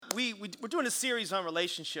we're doing a series on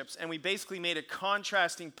relationships, and we basically made a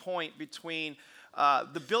contrasting point between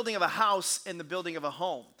the building of a house and the building of a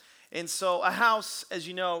home. And so a house, as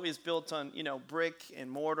you know, is built on, brick and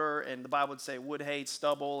mortar, and the Bible would say wood, hay,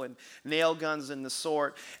 stubble, and nail guns and the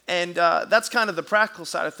sort. And that's kind of the practical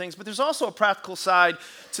side of things. But there's also a practical side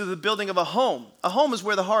to the building of a home. A home is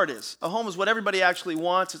where the heart is. A home is what everybody actually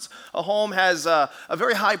wants. A home has a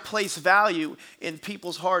very high place value in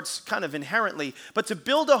people's hearts kind of inherently. But to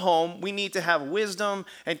build a home, we need to have wisdom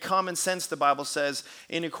and common sense, the Bible says,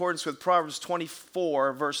 in accordance with Proverbs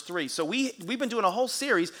 24, verse 3. So we've been doing a whole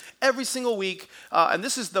series every single week, and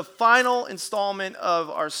this is the final installment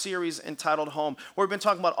of our series entitled Home, where we've been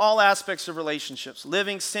talking about all aspects of relationships.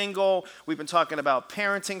 Living single, we've been talking about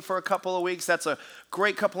parenting for a couple of weeks. That's a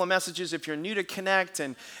great couple of messages if you're new to Connect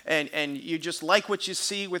and you just like what you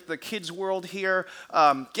see with the kids' world here.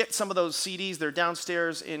 Get some of those CDs. They're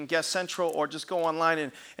downstairs in Guest Central, or just go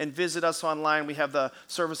online and visit us online. We have the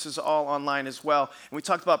services all online as well. And we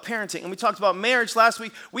talked about parenting, and we talked about marriage last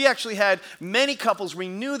week. We actually had many couples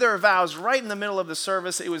renew their vows right in the middle of the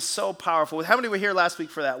service. It was so powerful. How many were here last week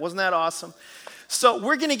for that? Wasn't that awesome? So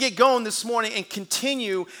we're going to get going this morning and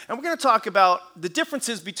continue, and we're going to talk about the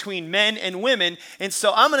differences between men and women. And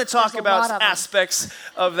so I'm going to talk about aspects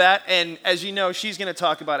of that, and as you know, she's going to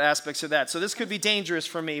talk about aspects of that. So this could be dangerous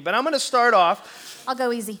for me, but I'm going to start off. I'll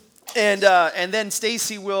go easy. And then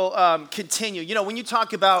Stacy will continue. When you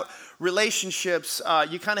talk about relationships,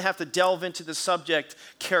 you kind of have to delve into the subject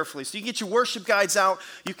carefully. So you get your worship guides out.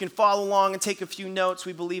 You can follow along and take a few notes.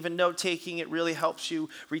 We believe in note-taking. It really helps you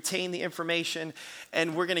retain the information.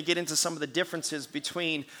 And we're going to get into some of the differences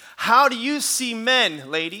between how do you see men,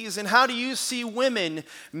 ladies, and how do you see women,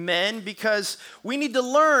 men, because we need to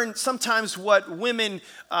learn sometimes what women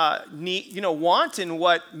need, want and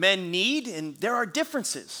what men need, and there are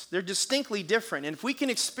differences. They're distinctly different. And if we can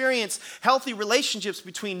experience healthy relationships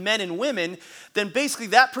between men and women, then basically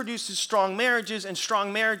that produces strong marriages, and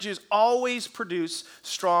strong marriages always produce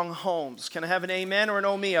strong homes. Can I have an amen or an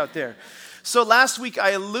oh me out there? So last week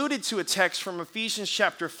I alluded to a text from Ephesians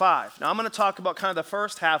chapter 5. Now I'm going to talk about kind of the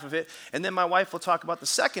first half of it, and then my wife will talk about the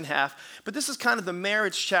second half. But this is kind of the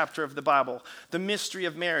marriage chapter of the Bible, the mystery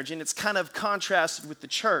of marriage, and it's kind of contrasted with the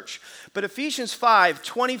church. But Ephesians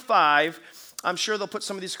 5:25, I'm sure they'll put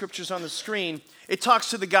some of these scriptures on the screen. It talks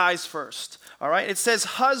to the guys first. All right, it says,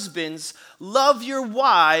 husbands, love your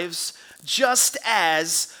wives just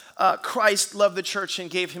as Christ loved the church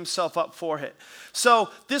and gave himself up for it.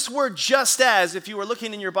 So this word just as, if you were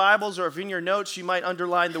looking in your Bibles or if in your notes, you might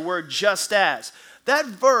underline the word just as. That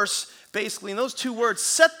verse, basically, in those two words,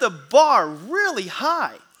 set the bar really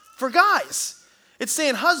high for guys. It's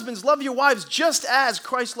saying, husbands, love your wives just as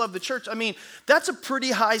Christ loved the church. I mean, that's a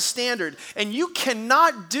pretty high standard. And you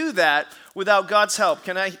cannot do that without God's help.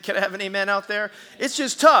 Can I have an amen out there? It's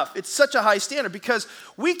just tough. It's such a high standard because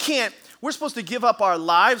we're supposed to give up our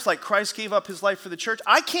lives like Christ gave up his life for the church.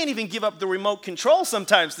 I can't even give up the remote control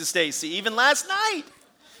sometimes to Stacy, even last night.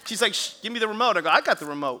 She's like, give me the remote. I go, I got the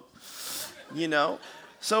remote.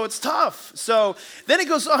 So it's tough. So then it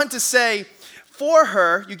goes on to say, for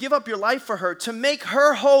her, you give up your life for her, to make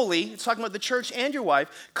her holy, it's talking about the church and your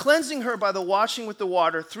wife, cleansing her by the washing with the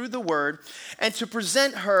water through the word, and to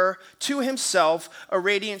present her to himself a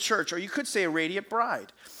radiant church, or you could say a radiant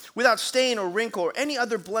bride, without stain or wrinkle or any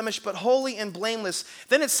other blemish, but holy and blameless.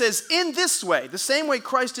 Then it says, in this way, the same way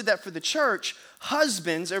Christ did that for the church,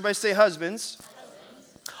 husbands, everybody say husbands,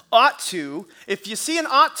 ought to, if you see an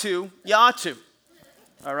ought to, you ought to.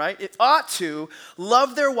 All right, it ought to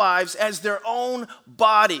love their wives as their own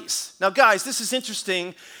bodies. Now, guys, this is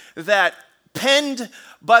interesting that penned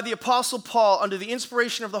by the Apostle Paul under the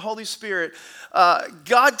inspiration of the Holy Spirit,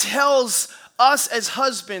 God tells us as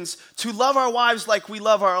husbands to love our wives like we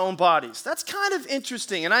love our own bodies. That's kind of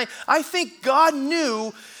interesting. And I think God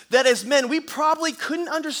knew that as men, we probably couldn't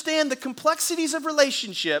understand the complexities of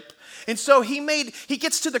relationship. And so he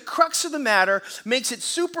gets to the crux of the matter, makes it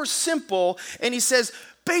super simple, and he says,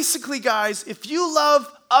 basically, guys, if you love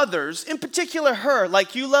others, in particular her,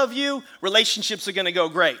 like you love you, relationships are going to go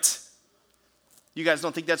great. You guys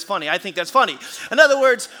don't think that's funny. I think that's funny. In other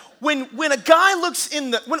words, when a guy looks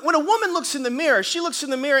when a woman looks in the mirror, she looks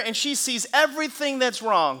in the mirror and she sees everything that's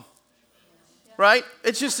wrong. Right?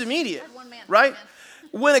 It's just immediate. Right?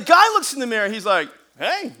 When a guy looks in the mirror, he's like,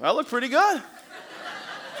 hey, I look pretty good.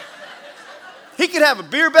 He could have a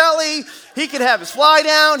beer belly. He could have his fly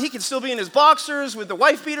down. He could still be in his boxers with the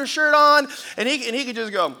wife beater shirt on. And he could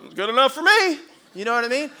just go, good enough for me. You know what I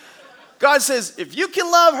mean? God says, if you can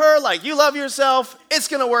love her like you love yourself, it's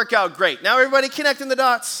going to work out great. Now everybody connecting the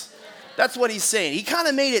dots? That's what he's saying. He kind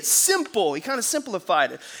of made it simple. He kind of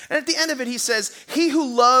simplified it. And at the end of it, he says, he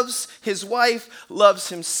who loves his wife loves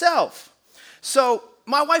himself. So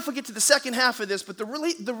my wife will get to the second half of this, but the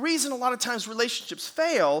reason a lot of times relationships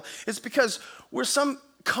fail is because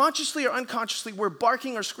consciously or unconsciously, we're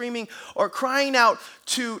barking or screaming or crying out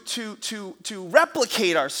to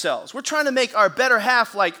replicate ourselves. We're trying to make our better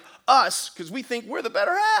half like us because we think we're the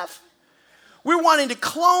better half. We're wanting to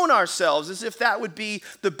clone ourselves as if that would be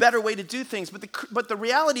the better way to do things. But the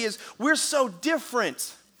reality is we're so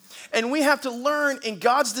different. And we have to learn in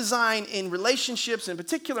God's design in relationships, in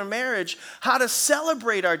particular marriage, how to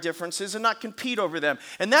celebrate our differences and not compete over them.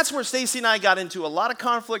 And that's where Stacy and I got into a lot of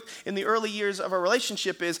conflict in the early years of our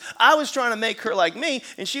relationship is I was trying to make her like me,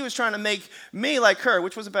 and she was trying to make me like her,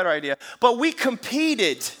 which was a better idea. But we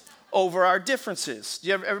competed over our differences. Do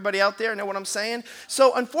you have everybody out there know what I'm saying?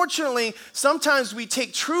 So unfortunately, sometimes we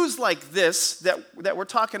take truths like this that we're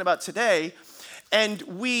talking about today, and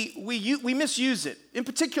we misuse it. In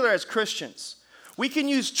particular, as Christians, we can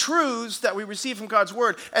use truths that we receive from God's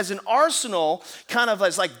word as an arsenal, kind of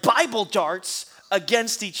as like Bible darts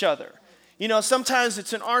against each other. You know, sometimes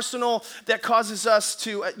it's an arsenal that causes us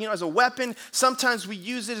to, as a weapon. Sometimes we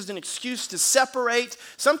use it as an excuse to separate.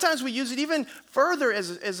 Sometimes we use it even further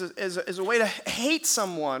as a way to hate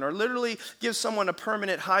someone or literally give someone a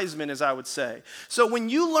permanent Heisman, as I would say. So when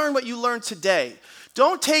you learn what you learned today,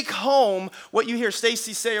 don't take home what you hear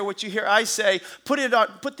Stacy say or what you hear I say,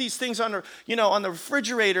 put these things on the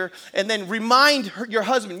refrigerator, and then remind your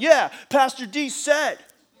husband, yeah, Pastor D said.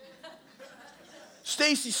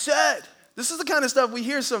 Stacy said. This is the kind of stuff we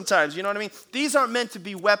hear sometimes, you know what I mean? These aren't meant to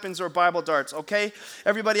be weapons or Bible darts, okay?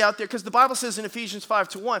 Everybody out there, because the Bible says in Ephesians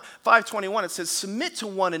 5:21, it says, submit to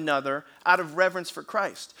one another out of reverence for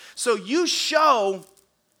Christ. So you show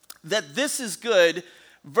that this is good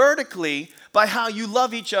vertically by how you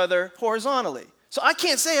love each other horizontally. So I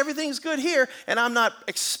can't say everything's good here and I'm not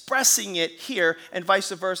expressing it here and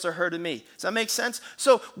vice versa, her to me. Does that make sense?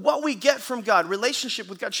 So what we get from God, relationship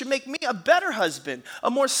with God, should make me a better husband,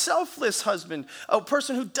 a more selfless husband, a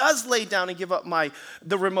person who does lay down and give up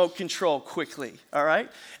the remote control quickly, all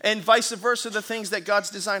right? And vice versa, the things that God's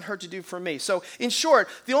designed her to do for me. So in short,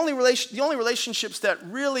 the only relationships that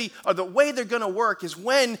really are the way they're going to work is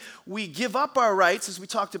when we give up our rights, as we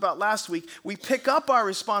talked about last week, we pick up our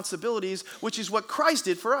responsibilities, which is what Christ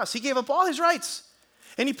did for us. He gave up all his rights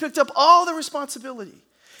and he picked up all the responsibility.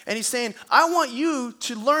 And he's saying, I want you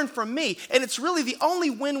to learn from me. And it's really the only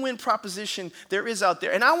win-win proposition there is out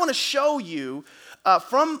there. And I want to show you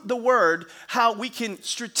from the word how we can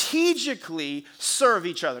strategically serve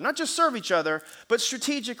each other. Not just serve each other, but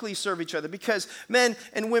strategically serve each other. Because men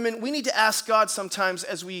and women, we need to ask God sometimes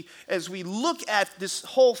as we look at this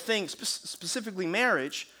whole thing, specifically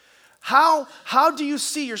marriage, how do you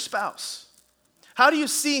see your spouse? How do you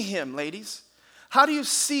see him, ladies? How do you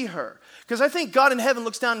see her? Because I think God in heaven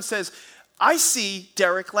looks down and says, I see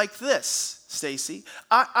Deryck like this, Stacy.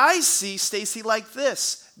 I see Stacy like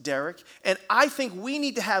this, Deryck. And I think we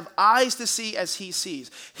need to have eyes to see as he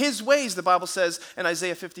sees. His ways, the Bible says in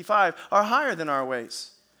Isaiah 55, are higher than our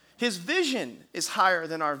ways. His vision is higher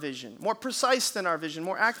than our vision, more precise than our vision,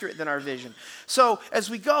 more accurate than our vision. So as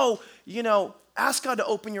we go, ask God to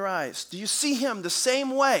open your eyes. Do you see him the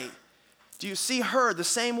same way? Do you see her the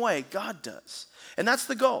same way God does? And that's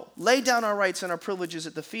the goal. Lay down our rights and our privileges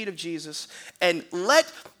at the feet of Jesus and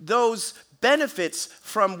let those benefits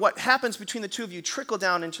from what happens between the two of you trickle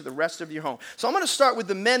down into the rest of your home. So I'm going to start with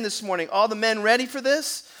the men this morning. All the men ready for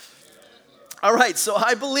this? All right, so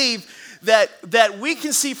I believe that we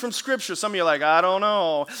can see from Scripture. Some of you are like, I don't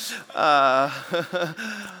know.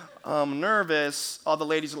 I'm nervous. All the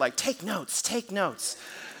ladies are like, take notes, take notes.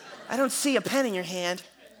 I don't see a pen in your hand.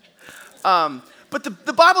 But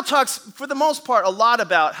the Bible talks, for the most part, a lot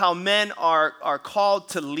about how men are called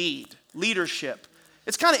to leadership.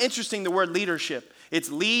 It's kind of interesting, the word leadership.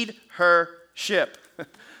 It's lead her ship.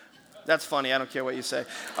 That's funny. I don't care what you say.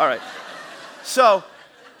 All right. So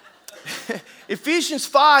Ephesians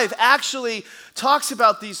 5 actually talks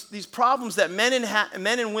about these problems that men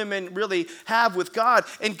and women really have with God.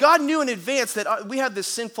 And God knew in advance that we have this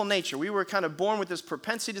sinful nature. We were kind of born with this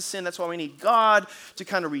propensity to sin. That's why we need God to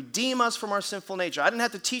kind of redeem us from our sinful nature. I didn't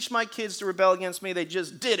have to teach my kids to rebel against me. They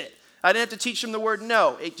just did it. I didn't have to teach them the word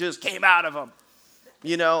no. It just came out of them.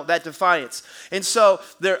 That defiance. And so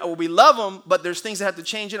we love them, but there's things that have to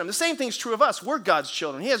change in them. The same thing's true of us. We're God's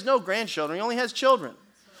children. He has no grandchildren. He only has children.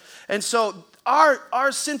 And so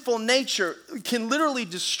our sinful nature can literally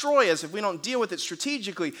destroy us if we don't deal with it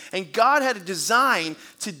strategically. And God had a design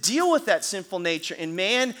to deal with that sinful nature in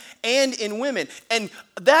man and in women. And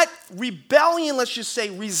that rebellion, let's just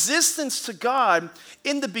say resistance to God,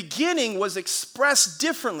 in the beginning was expressed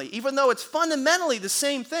differently. Even though it's fundamentally the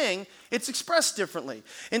same thing, it's expressed differently.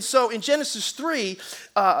 And so in Genesis 3,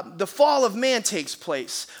 the fall of man takes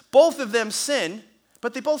place. Both of them sin,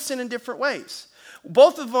 but they both sin in different ways.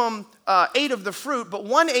 Both of them ate of the fruit, but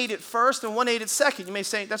one ate it first and one ate it second. You may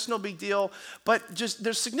say, that's no big deal, but just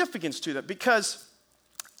there's significance to that because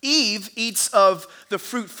Eve eats of the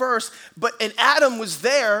fruit first, and Adam was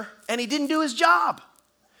there and he didn't do his job.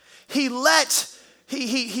 He let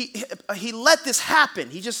this happen.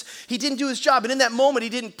 He didn't do his job. And in that moment, he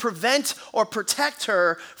didn't prevent or protect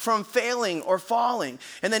her from failing or falling.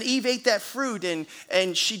 And then Eve ate that fruit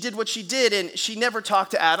and she did what she did. And she never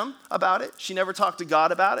talked to Adam about it. She never talked to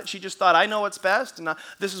God about it. She just thought, I know what's best and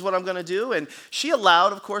this is what I'm going to do. And she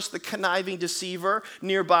allowed, of course, the conniving deceiver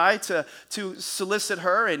nearby to solicit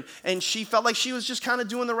her. And she felt like she was just kind of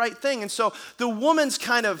doing the right thing. And so the woman's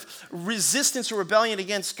kind of resistance or rebellion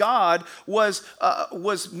against God was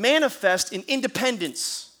manifest in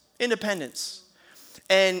independence,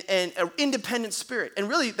 and an independent spirit. And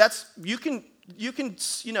really, you can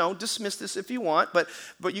dismiss this if you want, but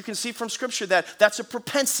you can see from Scripture that that's a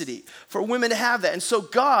propensity for women to have that. And so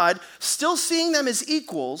God, still seeing them as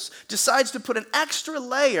equals, decides to put an extra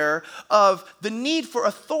layer of the need for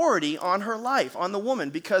authority on her life, on the woman,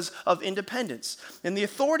 because of independence. And the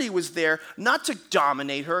authority was there not to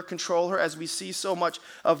dominate her, control her, as we see so much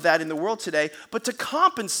of that in the world today, but to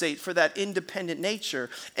compensate for that independent nature.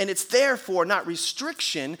 And it's there for not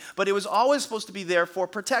restriction, but it was always supposed to be there for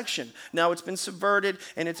protection. Now it's been subverted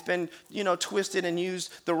and it's been, twisted and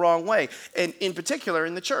used the wrong way. And in particular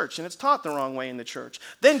in the church, and it's taught the wrong way in the church.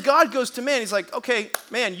 Then God goes to man. He's like, okay,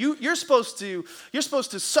 man, you're supposed to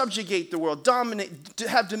subjugate the world, dominate, to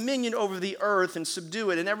have dominion over the earth and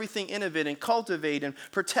subdue it and everything in it and cultivate and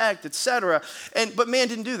protect, etc. But man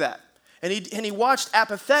didn't do that. And he watched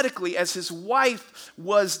apathetically as his wife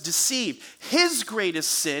was deceived. His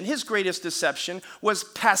greatest sin, his greatest deception was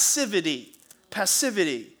passivity,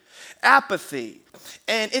 apathy.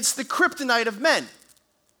 And it's the kryptonite of men.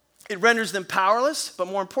 It renders them powerless, but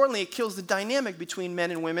more importantly, it kills the dynamic between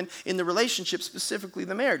men and women in the relationship, specifically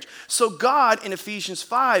the marriage. So God, in Ephesians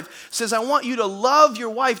 5, says, I want you to love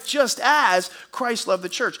your wife just as Christ loved the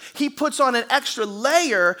church. He puts on an extra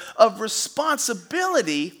layer of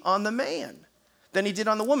responsibility on the man than he did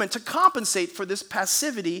on the woman to compensate for this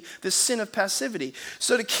passivity, this sin of passivity.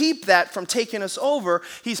 So to keep that from taking us over,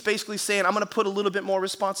 he's basically saying, I'm going to put a little bit more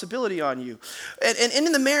responsibility on you. And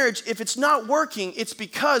in the marriage, if it's not working, it's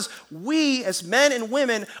because we as men and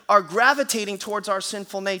women are gravitating towards our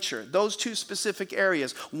sinful nature. Those two specific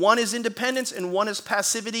areas. One is independence and one is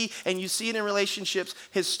passivity, and you see it in relationships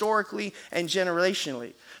historically and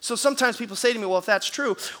generationally. So sometimes people say to me, well, if that's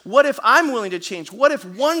true, what if I'm willing to change? What if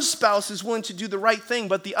one spouse is willing to do the right thing,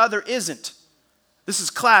 but the other isn't? This is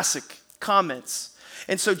classic comments.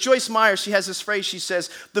 And so Joyce Meyer, she has this phrase, she says,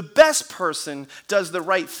 the best person does the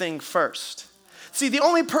right thing first. See, the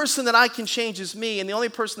only person that I can change is me, and the only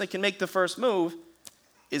person that can make the first move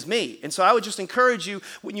is me. And so I would just encourage you,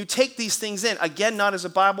 when you take these things in, again, not as a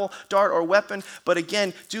Bible dart or weapon, but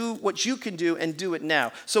again, do what you can do and do it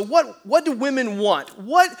now. So what do women want?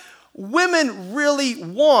 What women really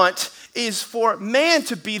want is for man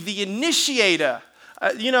to be the initiator.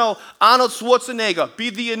 Arnold Schwarzenegger, be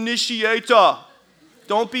the initiator.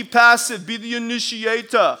 Don't be passive, be the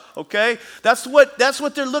initiator, okay? That's what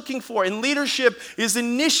they're looking for. And leadership is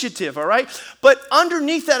initiative, all right? But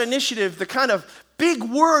underneath that initiative, the kind of big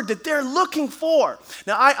word that they're looking for.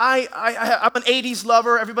 Now, I'm an 80s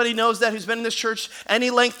lover. Everybody knows that who's been in this church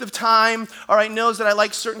any length of time, all right, knows that I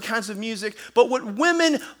like certain kinds of music. But what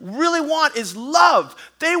women really want is love.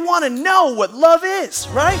 They want to know what love is,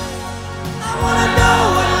 right? I want to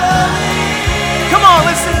know what love is. Come on,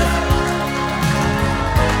 listen.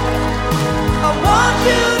 I want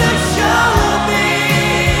you to show me.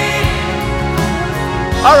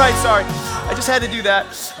 All right, sorry. I just had to do that.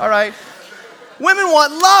 All right. Women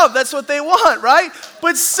want love. That's what they want, right?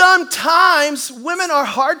 But sometimes women are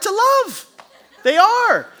hard to love. They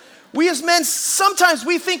are. We as men, sometimes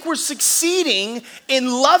we think we're succeeding in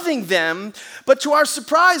loving them, but to our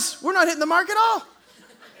surprise, we're not hitting the mark at all.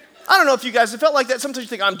 I don't know if you guys have felt like that. Sometimes you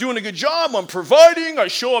think, I'm doing a good job, I'm providing, I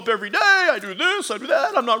show up every day, I do this, I do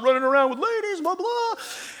that, I'm not running around with ladies, blah, blah.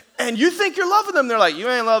 And you think you're loving them. They're like, you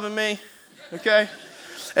ain't loving me, okay?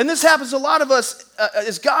 And this happens to a lot of us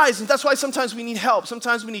as guys, and that's why sometimes we need help.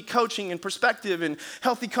 Sometimes we need coaching and perspective and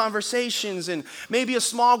healthy conversations and maybe a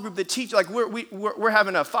small group that teach. Like we're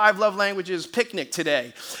having a 5 love languages picnic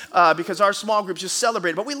today because our small group just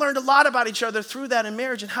celebrated. But we learned a lot about each other through that in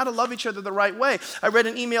marriage and how to love each other the right way. I read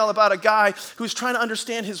an email about a guy who's trying to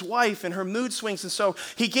understand his wife and her mood swings, and so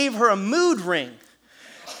he gave her a mood ring,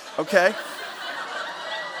 okay?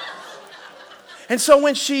 And so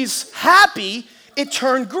when she's happy, it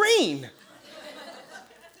turned green.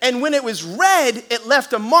 And when it was red, it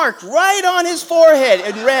left a mark right on his forehead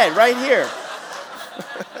in red, right here.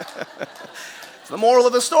 The moral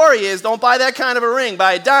of the story is don't buy that kind of a ring,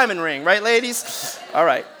 buy a diamond ring, right, ladies? All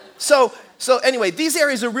right. So anyway, these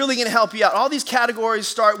areas are really going to help you out. All these categories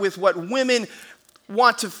start with what women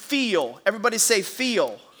want to feel. Everybody say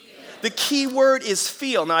feel. The key word is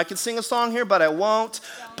feel. Now, I could sing a song here, but I won't.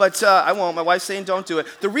 I won't. My wife's saying don't do it.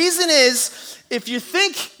 The reason is, if you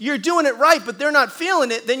think you're doing it right, but they're not feeling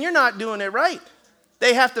it, then you're not doing it right.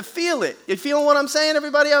 They have to feel it. You feeling what I'm saying,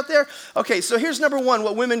 everybody out there? Okay, so here's number 1,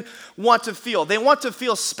 what women want to feel. They want to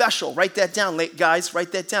feel special. Write that down, guys.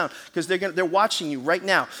 Write that down, because they're watching you right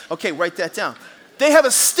now. Okay, write that down. They have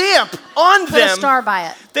a stamp on them. Put a star by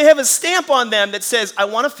it. They have a stamp on them that says, I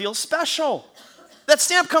want to feel special. That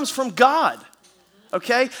stamp comes from God,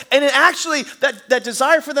 okay? And it actually, that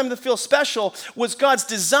desire for them to feel special was God's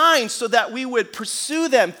design so that we would pursue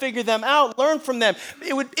them, figure them out, learn from them.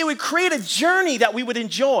 It would create a journey that we would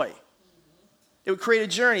enjoy. It would create a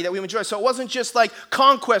journey that we would enjoy. So it wasn't just like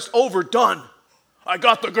conquest over, done. I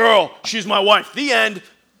got the girl, she's my wife, the end.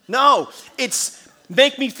 No, it's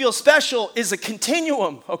make me feel special is a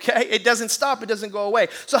continuum, okay? It doesn't stop, it doesn't go away.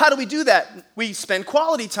 So how do we do that? We spend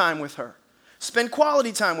quality time with her. Spend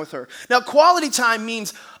quality time with her. Now, quality time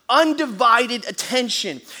means undivided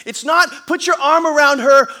attention. It's not put your arm around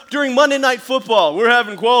her during Monday Night Football. We're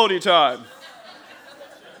having quality time.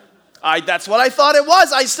 That's what I thought it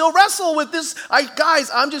was. I still wrestle with this.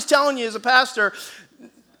 Guys, I'm just telling you as a pastor,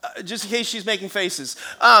 just in case she's making faces.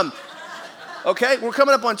 Okay, we're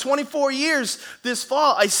coming up on 24 years this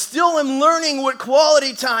fall. I still am learning what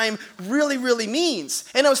quality time really, really means.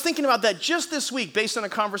 And I was thinking about that just this week based on a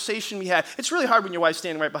conversation we had. It's really hard when your wife's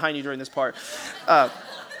standing right behind you during this part.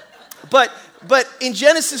 But in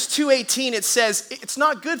Genesis 2:18, it says, it's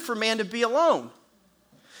not good for man to be alone.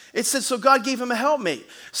 It says, so God gave him a helpmate.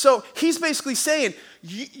 So he's basically saying,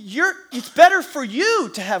 it's better for you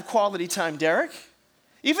to have quality time, Deryck.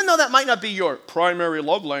 Even though that might not be your primary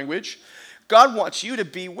love language, God wants you to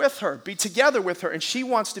be with her, be together with her, and she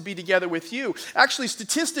wants to be together with you. Actually,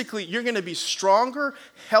 statistically, you're going to be stronger,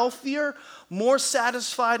 healthier, more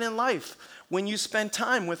satisfied in life when you spend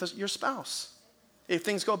time with your spouse, if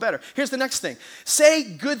things go better. Here's the next thing. Say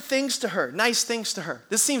good things to her, nice things to her.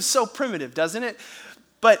 This seems so primitive, doesn't it?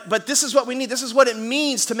 But this is what we need. This is what it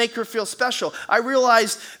means to make her feel special. I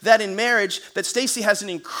realized that in marriage, that Stacy has an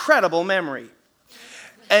incredible memory,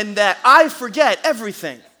 and that I forget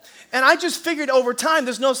everything. And I just figured over time,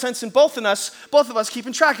 there's no sense in both of us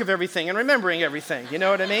keeping track of everything and remembering everything. You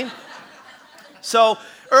know what I mean? So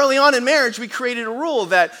early on in marriage, we created a rule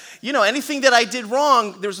that, anything that I did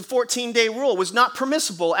wrong, there was a 14-day rule, was not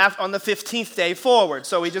permissible on the 15th day forward.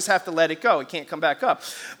 So we just have to let it go. It can't come back up.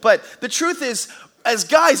 But the truth is, as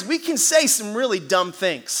guys, we can say some really dumb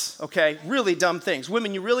things, okay? Really dumb things.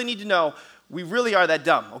 Women, you really need to know, we really are that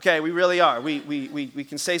dumb, okay? We really are. We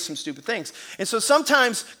can say some stupid things. And so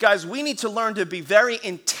sometimes, guys, we need to learn to be very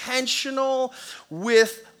intentional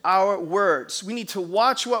with our words. We need to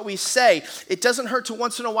watch what we say. It doesn't hurt to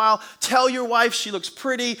once in a while tell your wife she looks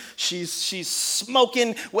pretty, she's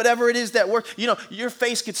smoking, whatever it is that works. Your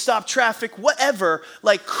face could stop traffic, whatever.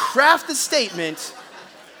 Like, craft a statement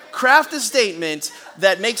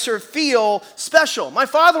that makes her feel special. My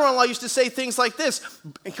father-in-law used to say things like this.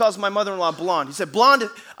 He calls my mother-in-law Blonde. He said, Blonde,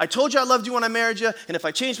 I told you I loved you when I married you, and if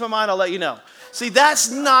I change my mind, I'll let you know. See,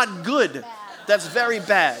 that's not good. That's very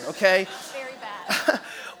bad, okay? Very bad.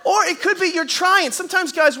 Or it could be you're trying.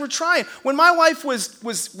 Sometimes, guys, we're trying. When my wife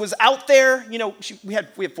was out there, we had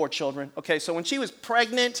 4 children, okay? So when she was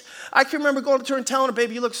pregnant, I can remember going to her and telling her,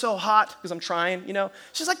 baby, you look so hot, because I'm trying,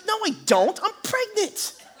 She's like, no, I don't. I'm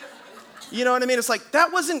pregnant. You know what I mean? It's like,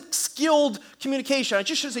 that wasn't skilled communication. I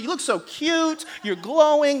just should say, you look so cute, you're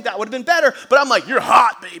glowing, that would have been better. But I'm like, you're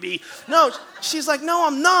hot, baby. No, she's like, no,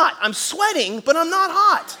 I'm not. I'm sweating, but I'm not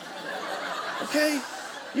hot. Okay?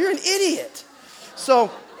 You're an idiot. So,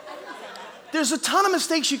 there's a ton of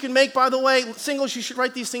mistakes you can make, by the way. Singles, you should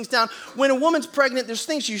write these things down. When a woman's pregnant, there's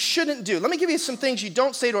things you shouldn't do. Let me give you some things you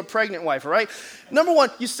don't say to a pregnant wife, all right? Number 1,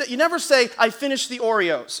 you never say, I finished the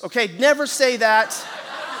Oreos, okay? Never say that.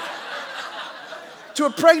 To a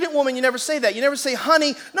pregnant woman, you never say that. You never say,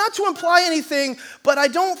 honey, not to imply anything, but I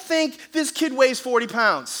don't think this kid weighs 40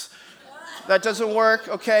 pounds. That doesn't work,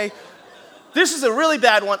 okay? This is a really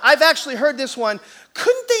bad one. I've actually heard this one.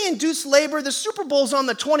 Couldn't they induce labor? The Super Bowl's on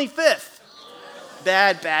the 25th.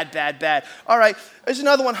 Bad. All right, there's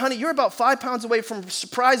another one. Honey, you're about 5 pounds away from a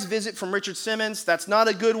surprise visit from Richard Simmons. That's not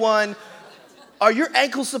a good one. Are your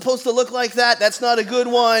ankles supposed to look like that? That's not a good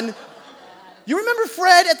one. You remember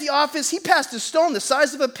Fred at the office? He passed a stone the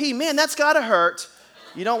size of a pea. Man, that's got to hurt.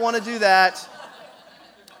 You don't want to do that.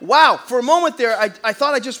 Wow, for a moment there, I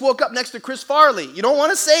thought I just woke up next to Chris Farley. You don't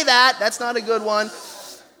want to say that. That's not a good one.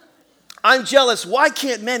 I'm jealous. Why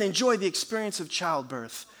can't men enjoy the experience of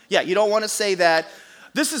childbirth? Yeah, you don't want to say that.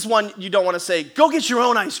 This is one you don't want to say. Go get your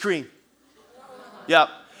own ice cream. Yep.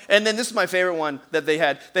 And then this is my favorite one that they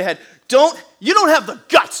had. You don't have the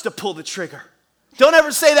guts to pull the trigger. Don't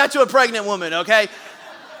ever say that to a pregnant woman, okay?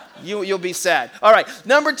 You'll be sad. All right,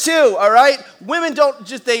 number 2, all right? Women don't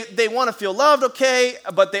just, they want to feel loved, okay?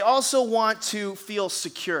 But they also want to feel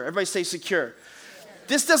secure. Everybody say secure.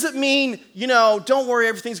 This doesn't mean, don't worry,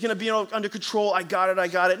 everything's going to be under control. I got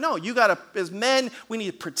it. No, you got to, as men, we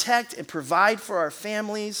need to protect and provide for our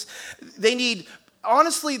families. They need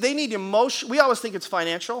emotion. We always think it's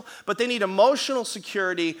financial, but they need emotional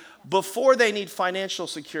security before they need financial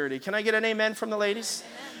security. Can I get an amen from the ladies?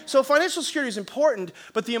 Amen. So financial security is important,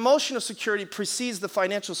 but the emotional security precedes the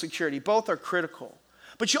financial security. Both are critical.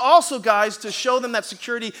 But you also, guys, to show them that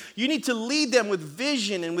security, you need to lead them with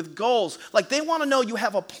vision and with goals. Like they want to know you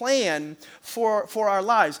have a plan for our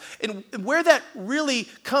lives. And where that really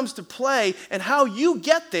comes to play and how you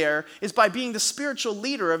get there is by being the spiritual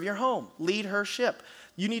leader of your home. Lead her ship.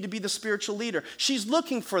 You need to be the spiritual leader. She's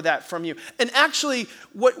looking for that from you. And actually,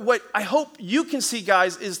 what I hope you can see,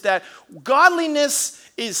 guys, is that godliness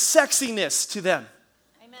is sexiness to them.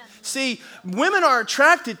 See, women are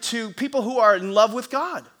attracted to people who are in love with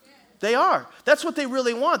God. They are. That's what they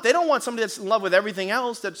really want. They don't want somebody that's in love with everything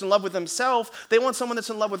else, that's in love with themselves. They want someone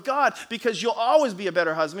that's in love with God because you'll always be a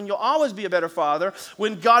better husband. You'll always be a better father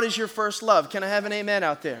when God is your first love. Can I have an amen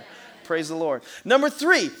out there? Praise the Lord. Number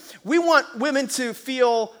 3, we want women to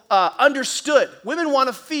feel understood. Women want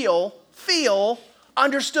to feel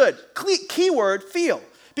understood. Keyword, feel.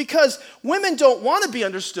 Because women don't want to be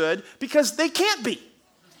understood because they can't be.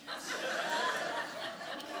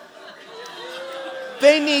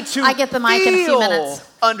 They need to I get the mic in a few minutes.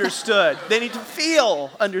 Understood. They need to feel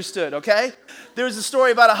understood, okay? There was a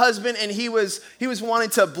story about a husband, and he was wanting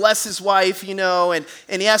to bless his wife, and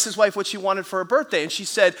he asked his wife what she wanted for her birthday, and she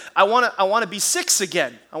said, I want to be 6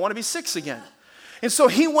 again. I want to be 6 again. And so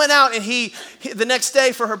he went out, and he the next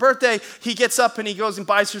day for her birthday, he gets up and he goes and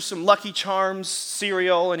buys her some Lucky Charms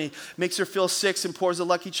cereal, and he makes her feel 6 and pours the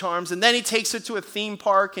Lucky Charms. And then he takes her to a theme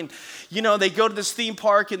park, and, they go to this theme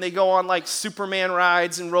park, and they go on, like, Superman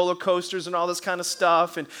rides and roller coasters and all this kind of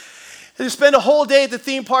stuff. And they spend a whole day at the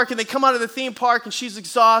theme park, and they come out of the theme park, and she's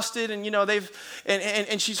exhausted, and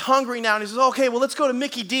and she's hungry now. And he says, "Okay, well, let's go to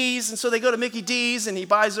Mickey D's." And so they go to Mickey D's, and he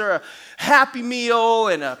buys her a Happy Meal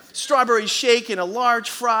and a strawberry shake and a large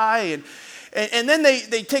fry, and then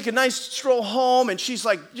they take a nice stroll home, and she's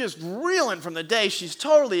like just reeling from the day. She's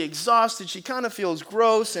totally exhausted. She kind of feels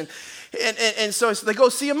gross, and so they go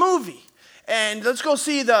see a movie. And let's go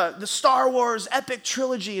see the Star Wars epic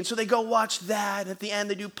trilogy. And so they go watch that. And at the end,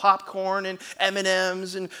 they do popcorn and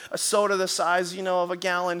M&Ms and a soda the size, of a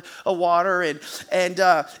gallon of water. And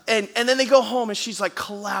then they go home, and she's like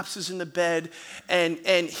collapses in the bed.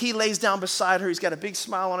 And he lays down beside her. He's got a big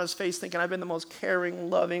smile on his face, thinking, I've been the most caring,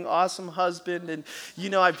 loving, awesome husband. And,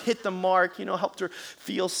 I've hit the mark, helped her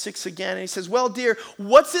feel 6 again. And he says, well, dear,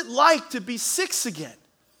 what's it like to be 6 again?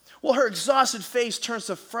 Well, her exhausted face turns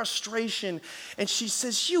to frustration, and she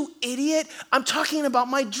says, you idiot, I'm talking about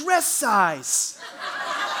my dress size.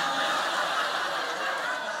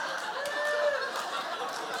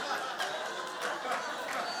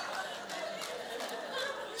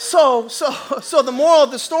 So the moral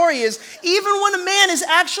of the story is, even when a man is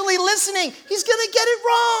actually listening, he's going to get it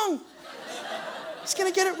wrong. He's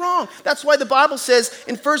going to get it wrong. That's why the Bible says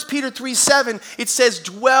in 1 Peter 3:7, it says,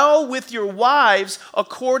 dwell with your wives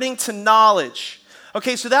according to knowledge.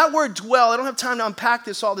 Okay, so that word dwell, I don't have time to unpack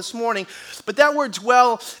this all this morning, but that word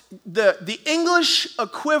dwell, the English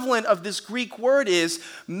equivalent of this Greek word is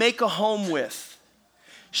make a home with.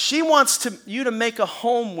 She wants you to make a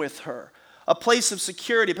home with her. A place of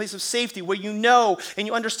security, a place of safety where you know and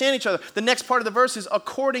you understand each other. The next part of the verse is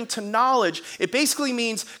according to knowledge. It basically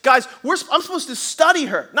means, guys, I'm supposed to study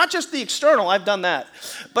her. Not just the external, I've done that.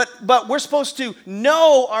 But we're supposed to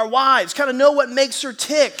know our wives, kind of know what makes her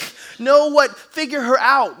tick, figure her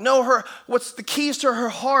out, what's the keys to her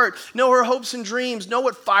heart, know her hopes and dreams, know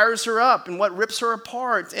what fires her up and what rips her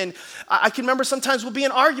apart. And I can remember sometimes we'll be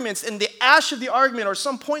in arguments, and the ash of the argument or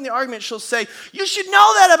some point in the argument, she'll say, "You should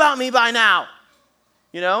know that about me by now."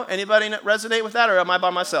 Anybody resonate with that, or am I by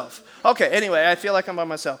myself? Okay, anyway, I feel like I'm by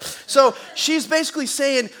myself. So she's basically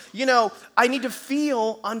saying, I need to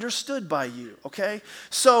feel understood by you, okay?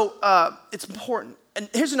 So it's important. And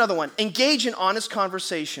here's another one. Engage in honest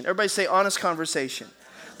conversation. Everybody say honest conversation.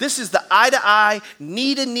 This is the eye-to-eye,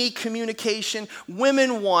 knee-to-knee communication.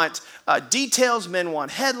 Women want details, men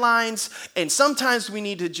want headlines, and sometimes we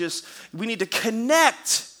need to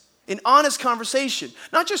connect in honest conversation,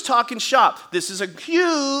 not just talking shop. This is a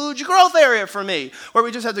huge growth area for me, where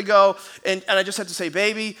we just have to go, and I just have to say,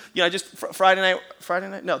 baby, Friday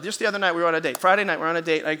night? No, just the other night we were on a date. Friday night we were on a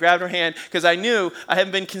date, and I grabbed her hand, because I knew I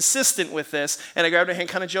hadn't been consistent with this, and I grabbed her hand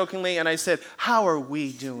kind of jokingly, and I said, how are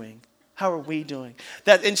we doing? How are we doing?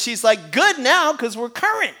 And she's like, good now, because we're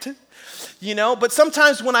current. But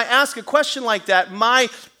sometimes when I ask a question like that, my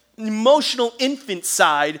emotional infant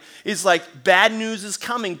side is like, bad news is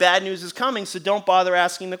coming, so don't bother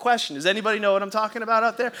asking the question. Does anybody know what I'm talking about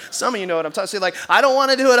out there? Some of you know what I'm talking about. So I don't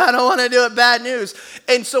want to do it, bad news.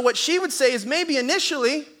 And so what she would say is maybe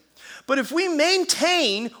initially, but if we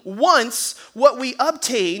maintain once what we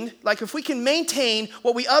obtain, like if we can maintain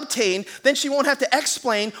what we obtain, then she won't have to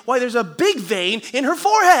explain why there's a big vein in her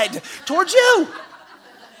forehead towards you.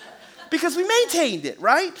 Because we maintained it,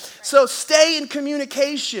 right? So stay in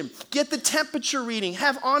communication. Get the temperature reading.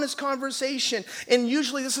 Have honest conversation. And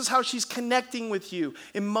usually this is how she's connecting with you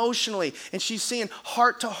emotionally. And she's seeing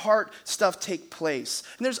heart-to-heart stuff take place.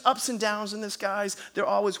 And there's ups and downs in this, guys. There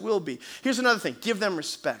always will be. Here's another thing. Give them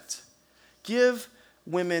respect. Give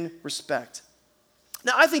women respect.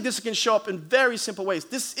 Now, I think this can show up in very simple ways.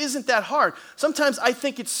 This isn't that hard. Sometimes I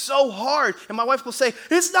think it's so hard, and my wife will say,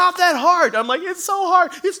 it's not that hard. I'm like, it's so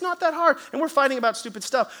hard. It's not that hard. And we're fighting about stupid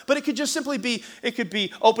stuff. But it could just simply be, it could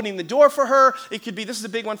be opening the door for her. It could be, this is a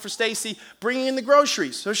big one for Stacy, bringing in the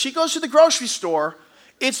groceries. So if she goes to the grocery store,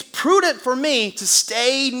 it's prudent for me to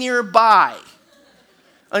stay nearby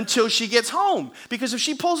until she gets home. Because if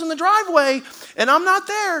she pulls in the driveway and I'm not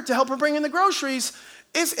there to help her bring in the groceries,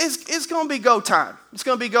 it's going to be go time. It's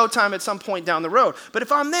going to be go time at some point down the road. But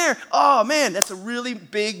if I'm there, oh man, that's a really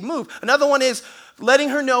big move. Another one is letting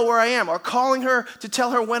her know where I am or calling her to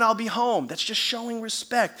tell her when I'll be home. That's just showing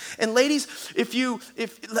respect. And ladies, if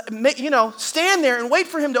stand there and wait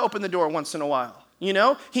for him to open the door once in a while.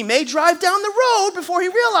 He may drive down the road before he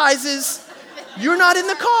realizes you're not in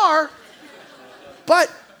the car,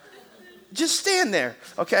 but just stand there,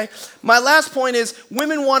 okay? My last point is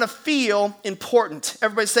women want to feel important.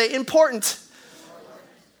 Everybody say important.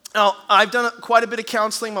 Now, I've done quite a bit of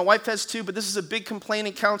counseling. My wife has too, but this is a big complaint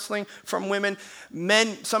in counseling from women.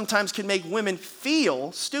 Men sometimes can make women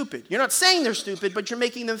feel stupid. You're not saying they're stupid, but you're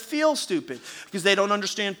making them feel stupid because they don't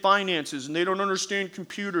understand finances and they don't understand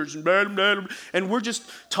computers and blah, blah, blah, and we're just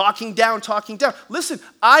talking down. Listen,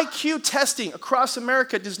 IQ testing across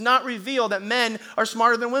America does not reveal that men are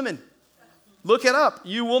smarter than women. Look it up.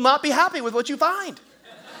 You will not be happy with what you find.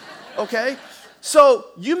 Okay? So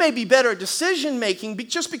you may be better at decision making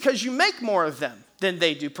just because you make more of them than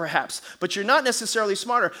they do, perhaps. But you're not necessarily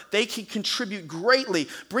smarter. They can contribute greatly,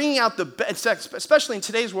 bringing out the best, especially in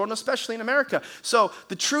today's world and especially in America. So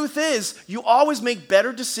the truth is, you always make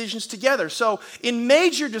better decisions together. So in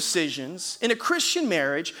major decisions, in a Christian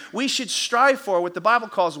marriage, we should strive for what the Bible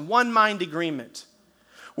calls one-mind agreement.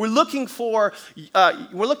 We're looking for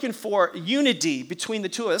unity between the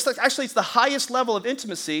two of us. Actually, it's the highest level of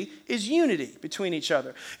intimacy is unity between each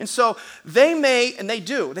other. And so they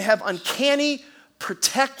have uncanny,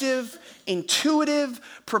 protective, intuitive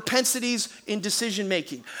propensities in decision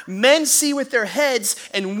making. Men see with their heads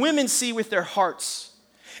and women see with their hearts.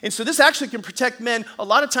 And so this actually can protect men a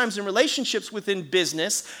lot of times in relationships within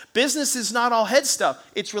business. Business is not all head stuff.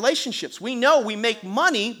 It's relationships. We know we make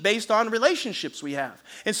money based on relationships we have.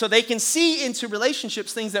 And so they can see into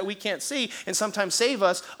relationships things that we can't see and sometimes save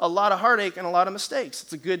us a lot of heartache and a lot of mistakes.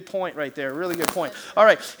 It's a good point right there. Really good point. All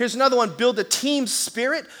right, here's another one. Build a team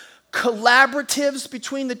spirit. Collaboratives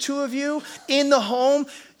between the two of you in the home.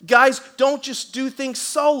 Guys, don't just do things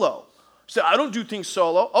solo. So I don't do things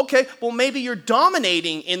solo. Okay, well maybe you're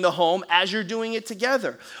dominating in the home as you're doing it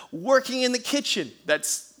together. Working in the kitchen.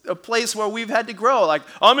 That's a place where we've had to grow. Like,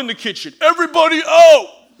 I'm in the kitchen. Everybody out!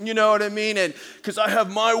 You know what I mean? And because I have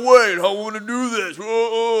my way and I want to do this.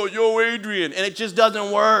 Yo, Adrian. And it just doesn't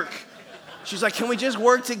work. She's like, can we just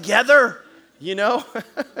work together? You know?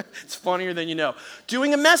 It's funnier than you know.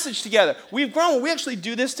 Doing a message together. We've grown. We actually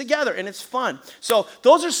do this together, and it's fun. So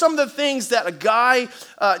those are some of the things that a guy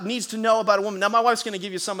needs to know about a woman. Now, my wife's going to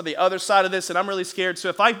give you some of the other side of this, and I'm really scared. So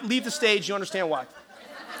if I leave the stage, you understand why.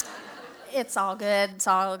 It's all good. It's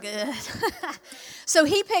all good. So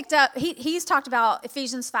he's talked about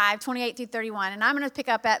Ephesians 5, 28 through 31, and I'm going to pick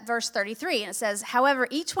up at verse 33, and it says, however,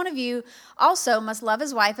 each one of you also must love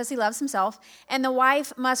his wife as he loves himself, and the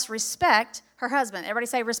wife must respect her husband. Everybody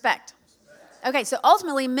say respect. Okay, so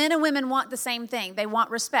ultimately, men and women want the same thing. They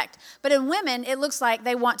want respect. But in women, it looks like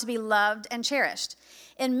they want to be loved and cherished.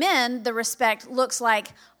 In men, the respect looks like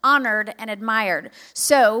honored and admired.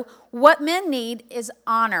 So what men need is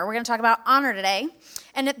honor. We're going to talk about honor today.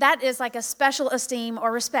 And that is like a special esteem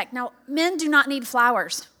or respect. Now, men do not need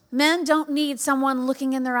flowers. Men don't need someone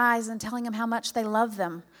looking in their eyes and telling them how much they love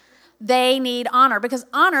them. They need honor because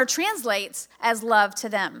honor translates as love to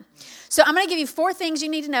them. So I'm going to give you 4 things you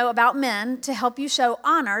need to know about men to help you show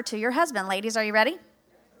honor to your husband. Ladies, are you ready?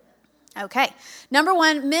 Okay. Number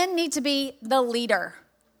 1, men need to be the leader.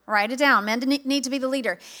 Write it down. Men need to be the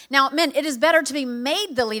leader. Now, men, it is better to be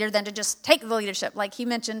made the leader than to just take the leadership, like he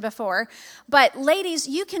mentioned before. But ladies,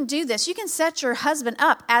 you can do this. You can set your husband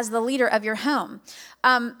up as the leader of your home.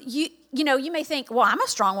 You may think, well, I'm a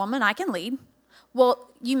strong woman. I can lead. Well,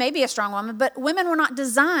 you may be a strong woman, but women were not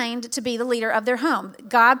designed to be the leader of their home.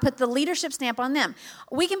 God put the leadership stamp on them.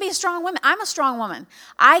 We can be a strong woman. I'm a strong woman.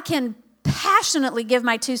 I can passionately give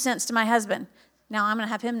my 2 cents to my husband. Now, I'm going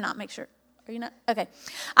to have him not make sure. Are you not? Okay.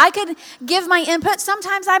 I could give my input.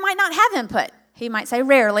 Sometimes I might not have input. He might say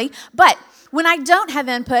rarely. But when I don't have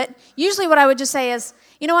input, usually what I would just say is,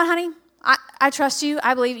 you know what, honey? I trust you.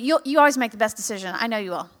 I believe you always make the best decision. I know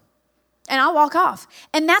you will. And I'll walk off.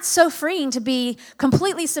 And that's so freeing to be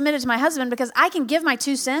completely submitted to my husband because I can give my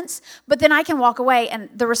 2 cents, but then I can walk away and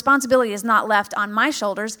the responsibility is not left on my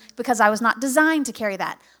shoulders because I was not designed to carry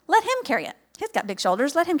that. Let him carry it. He's got big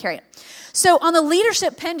shoulders. Let him carry it. So on the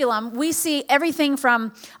leadership pendulum, we see everything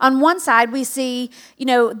from, on one side, we see,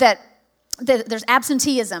 that there's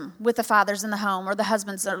absenteeism with the fathers in the home or the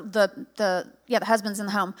husbands, or the husbands in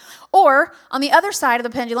the home. Or on the other side of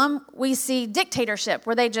the pendulum, we see dictatorship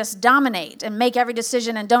where they just dominate and make every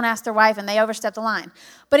decision and don't ask their wife and they overstep the line.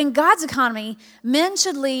 But in God's economy, men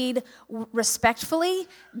should lead respectfully,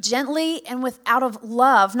 gently, and out of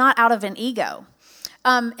love, not out of an ego.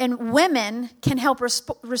 And women can help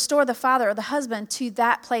restore the father or the husband to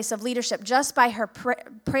that place of leadership just by her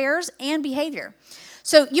prayers and behavior.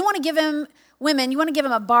 So you want to give him, women, you want to give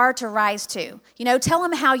him a bar to rise to. Tell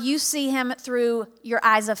him how you see him through your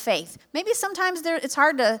eyes of faith. Maybe sometimes it's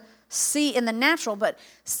hard to see in the natural, but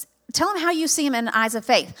tell him how you see him in the eyes of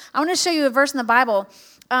faith. I want to show you a verse in the Bible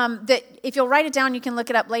that if you'll write it down, you can look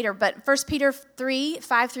it up later. But 1 Peter 3,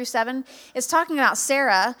 5 through 7 is talking about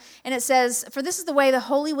Sarah. And it says, for this is the way the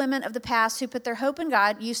holy women of the past who put their hope in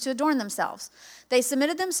God used to adorn themselves. They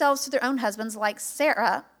submitted themselves to their own husbands like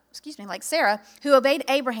Sarah, who obeyed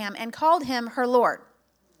Abraham and called him her Lord.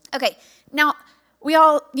 Okay, now we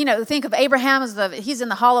all, think of Abraham as he's in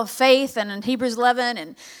the hall of faith and in Hebrews 11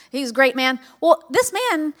 and he's a great man. Well, this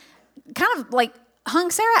man kind of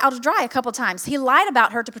hung Sarah out to dry a couple times. He lied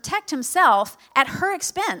about her to protect himself at her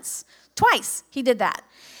expense. Twice he did that.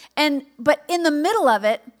 But in the middle of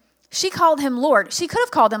it, she called him Lord. She could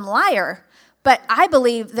have called him liar, but I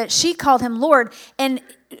believe that she called him Lord and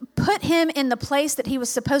put him in the place that he was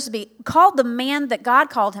supposed to be, called the man that God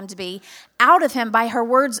called him to be out of him by her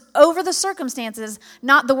words over the circumstances,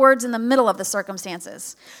 not the words in the middle of the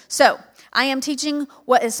circumstances. So I am teaching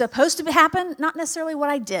what is supposed to happen, not necessarily what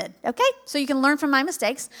I did, okay? So you can learn from my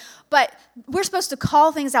mistakes, but we're supposed to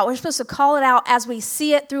call things out. We're supposed to call it out as we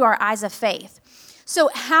see it through our eyes of faith. So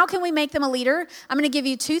how can we make them a leader? I'm going to give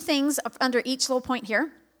you 2 things under each little point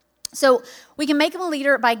here. So we can make them a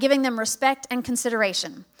leader by giving them respect and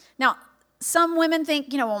consideration. Now, some women think,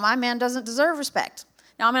 well, my man doesn't deserve respect.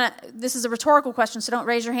 Now, this is a rhetorical question, so don't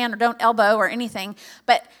raise your hand or don't elbow or anything,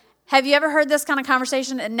 but have you ever heard this kind of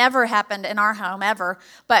conversation? It never happened in our home, ever.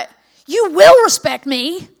 But you will respect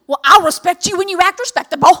me. Well, I'll respect you when you act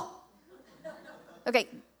respectable. Okay,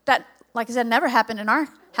 that, like I said, never happened in our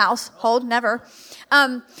household, never.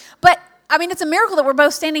 But it's a miracle that we're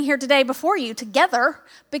both standing here today before you together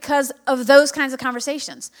because of those kinds of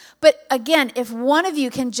conversations. But again, if one of you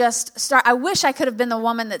can just start, I wish I could have been the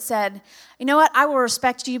woman that said, you know what, I will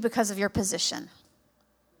respect you because of your position.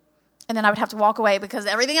 And then I would have to walk away because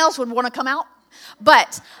everything else would want to come out.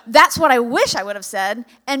 But that's what I wish I would have said.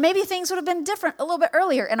 And maybe things would have been different a little bit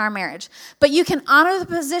earlier in our marriage. But you can honor the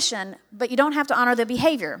position, but you don't have to honor the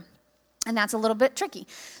behavior. And that's a little bit tricky.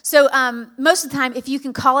 So most of the time, if you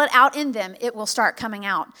can call it out in them, it will start coming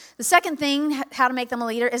out. The second thing, how to make them a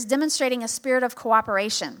leader, is demonstrating a spirit of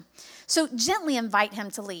cooperation. So gently invite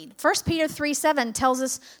him to lead. 1 Peter 3:7 tells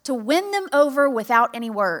us to win them over without any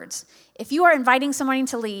words. If you are inviting somebody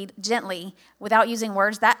to lead gently without using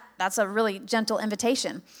words, that's a really gentle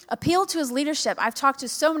invitation. Appeal to his leadership. I've talked to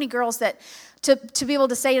so many girls that to be able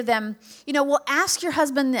to say to them, well, ask your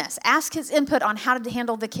husband this. Ask his input on how to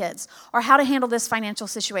handle the kids or how to handle this financial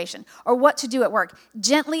situation or what to do at work.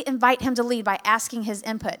 Gently invite him to lead by asking his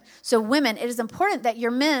input. So women, it is important that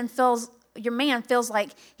your man feels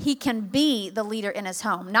like he can be the leader in his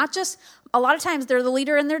home. Not just, a lot of times they're the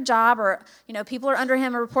leader in their job or, people are under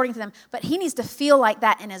him or reporting to them, but he needs to feel like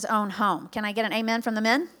that in his own home. Can I get an amen from the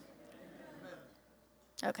men?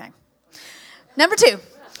 Okay. Number 2,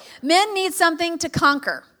 men need something to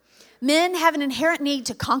conquer. Men have an inherent need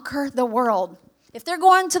to conquer the world. If they're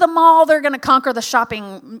going to the mall, they're going to conquer the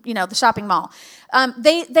shopping mall.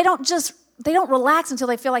 They don't relax until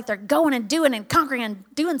they feel like they're going and doing and conquering and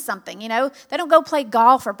doing something, They don't go play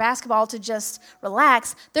golf or basketball to just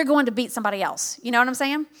relax. They're going to beat somebody else. You know what I'm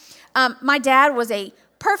saying? My dad was a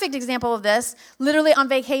perfect example of this, literally on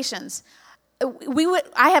vacations.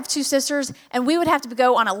 I have 2 sisters, and we would have to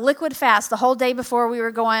go on a liquid fast the whole day before we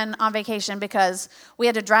were going on vacation because we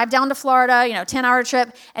had to drive down to Florida, 10-hour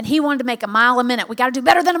trip, and he wanted to make a mile a minute. We got to do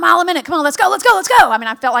better than a mile a minute. Come on, let's go. I mean,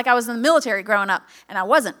 I felt like I was in the military growing up, and I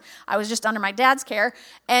wasn't. I was just under my dad's care,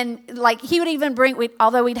 and he would even bring,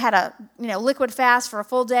 although we'd had a liquid fast for a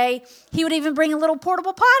full day, he would even bring a little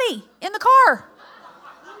portable potty in the car.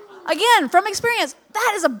 Again, from experience,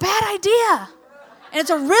 that is a bad idea. And it's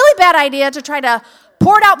a really bad idea to try to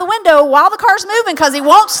pour it out the window while the car's moving because he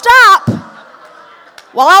won't stop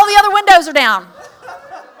while all the other windows are down.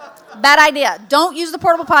 Bad idea. Don't use the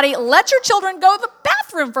portable potty. Let your children go to the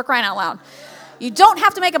bathroom, for crying out loud. You don't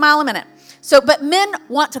have to make a mile a minute. But men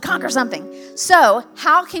want to conquer something. So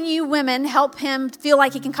how can you women help him feel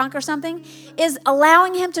like he can conquer something? Is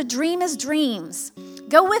allowing him to dream his dreams.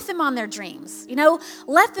 Go with them on their dreams.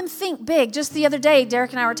 Let them think big. Just the other day,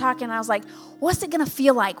 Deryck and I were talking, and I was like, what's it going to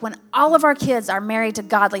feel like when all of our kids are married to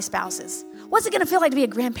godly spouses? What's it going to feel like to be a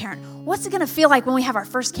grandparent? What's it going to feel like when we have our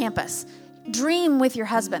first campus? Dream with your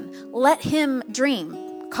husband. Let him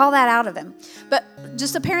dream. Call that out of him. But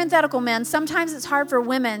just a parenthetical, men, sometimes it's hard for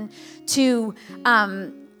women to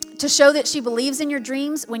show that she believes in your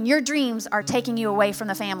dreams when your dreams are taking you away from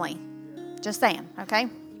the family. Just saying, okay?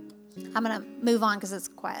 I'm going to move on because it's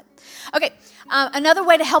quiet. Okay, another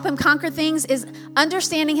way to help him conquer things is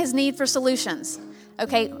understanding his need for solutions.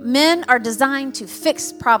 Okay, men are designed to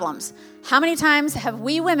fix problems. How many times have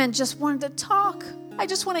we women just wanted to talk? I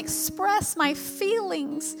just want to express my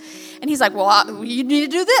feelings. And he's like, well, you need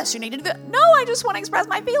to do this. You need to do that. No, I just want to express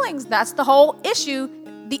my feelings. That's the whole issue.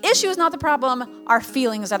 The issue is not the problem. Our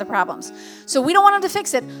feelings are the problems. So we don't want him to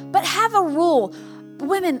fix it, but have a rule.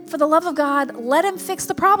 Women, for the love of God, let him fix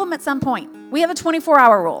the problem at some point. We have a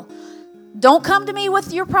 24-hour rule. Don't come to me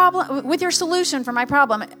with your problem, with your solution for my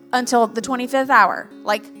problem until the 25th hour.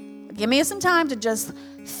 Give me some time to just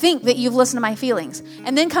think that you've listened to my feelings.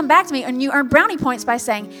 And then come back to me, and you earn brownie points by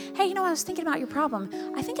saying, hey, I was thinking about your problem.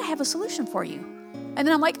 I think I have a solution for you. And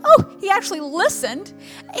then I'm like, oh, he actually listened,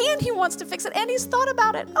 and he wants to fix it, and he's thought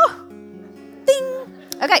about it. Oh,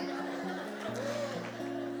 ding. Okay.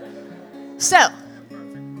 So,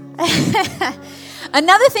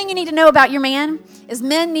 another thing you need to know about your man is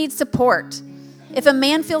men need support. If a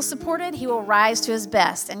man feels supported, he will rise to his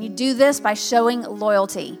best. And you do this by showing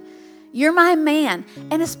loyalty. You're my man.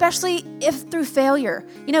 And especially if through failure.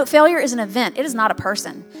 Failure is an event. It is not a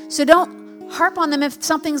person. So don't harp on them if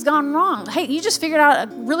something's gone wrong. Hey, you just figured out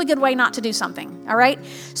a really good way not to do something. All right?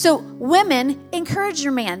 So women, encourage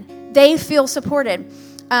your man. They feel supported.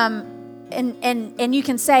 And you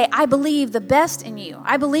can say, I believe the best in you.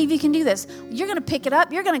 I believe you can do this. You're going to pick it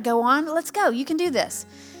up. You're going to go on. Let's go. You can do this.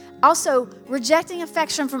 Also, rejecting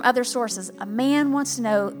affection from other sources. A man wants to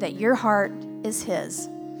know that your heart is his.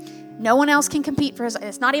 No one else can compete for his.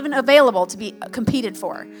 It's not even available to be competed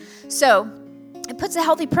for. So it puts a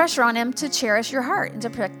healthy pressure on him to cherish your heart and to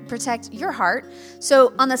protect your heart.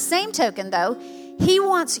 So on the same token, though, he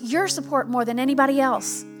wants your support more than anybody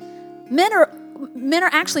else. Men are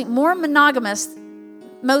actually more monogamous.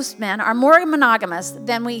 Most men are more monogamous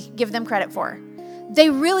than we give them credit for. They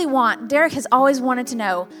really want, Deryck has always wanted to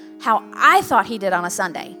know how I thought he did on a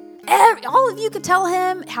Sunday. All of you could tell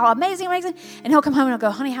him how amazing, and he'll come home and he'll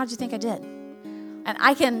go, honey, how'd you think I did? And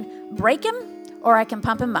I can break him or I can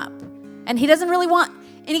pump him up. And he doesn't really want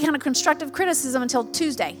any kind of constructive criticism until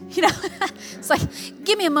Tuesday. It's like,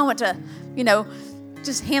 give me a moment to,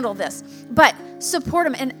 just handle this. But support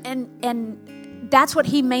him, and that's what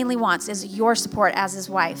he mainly wants, is your support as his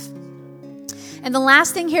wife. And the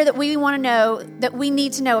last thing here that we want to know, that we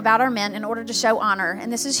need to know about our men in order to show honor,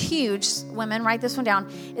 and this is huge, women, write this one down,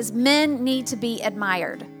 is men need to be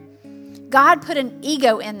admired. God put an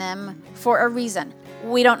ego in them for a reason.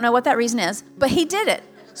 We don't know what that reason is, but he did it.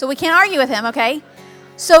 So we can't argue with him, okay?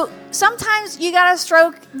 So sometimes you got to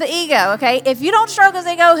stroke the ego, okay? If you don't stroke his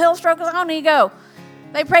ego, he'll stroke his own ego.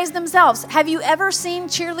 They praise themselves. Have you ever seen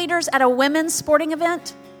cheerleaders at a women's sporting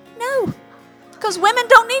event? No, because women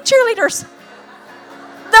don't need cheerleaders.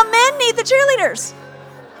 The men need the cheerleaders.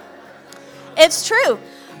 It's true.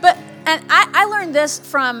 And I learned this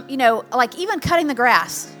from, like even cutting the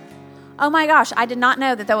grass. Oh my gosh, I did not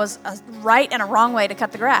know that there was a right and a wrong way to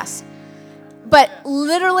cut the grass. But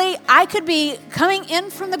literally, I could be coming in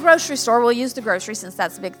from the grocery store. We'll use the grocery since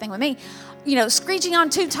that's the big thing with me. Screeching on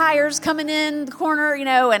 2 tires, coming in the corner,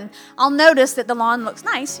 and I'll notice that the lawn looks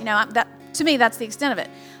nice. That to me, that's the extent of it.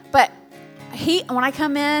 But when I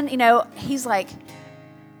come in, he's like,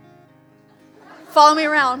 follow me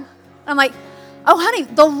around. I'm like, oh, honey,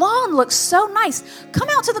 the lawn looks so nice. Come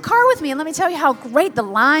out to the car with me and let me tell you how great the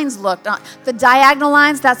lines looked. The diagonal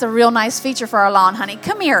lines, that's a real nice feature for our lawn, honey.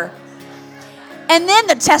 Come here. And then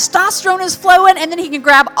the testosterone is flowing, and then he can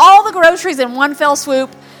grab all the groceries in one fell swoop.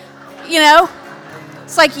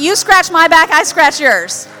 It's like you scratch my back, I scratch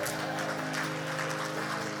yours.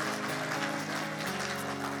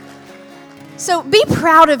 So be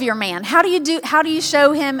proud of your man. How do you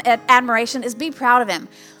show him admiration? Is be proud of him.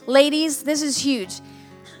 Ladies, this is huge.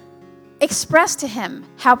 Express to him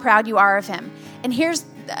how proud you are of him. And here's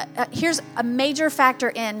a major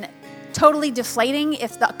factor in totally deflating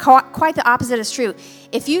if quite the opposite is true.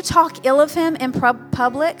 If you talk ill of him in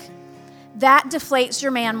public, that deflates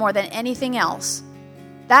your man more than anything else.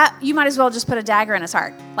 That you might as well just put a dagger in his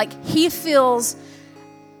heart. Like he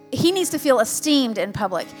needs to feel esteemed in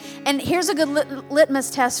public. And here's a good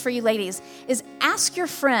litmus test for you ladies, is ask your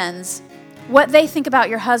friends what they think about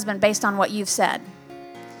your husband based on what you've said.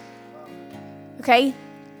 Okay?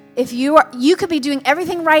 If you could be doing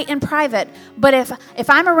everything right in private, but if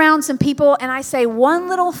I'm around some people and I say one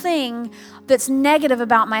little thing that's negative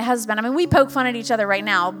about my husband, we poke fun at each other right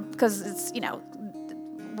now because it's,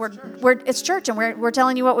 it's church and we're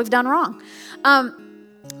telling you what we've done wrong.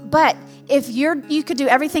 But if you could do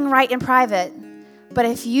everything right in private, but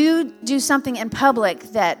if you do something in public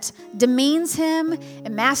that demeans him,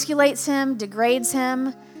 emasculates him, degrades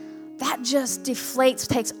him, that just deflates,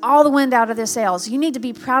 takes all the wind out of their sails. You need to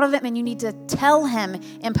be proud of him, and you need to tell him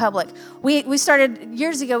in public. We started,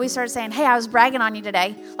 years ago, we started saying, hey, I was bragging on you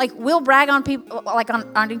today. Like, we'll brag on people, like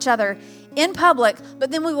on each other in public, but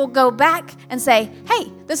then we will go back and say,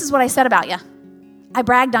 hey, this is what I said about you. I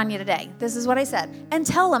bragged on you today. This is what I said. And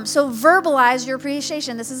tell them. So verbalize your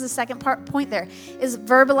appreciation. This is the second point there, is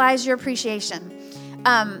verbalize your appreciation.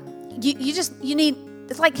 You need,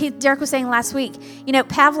 it's like Deryck was saying last week,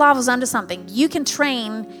 Pavlov was onto something. You can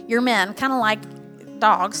train your men kind of like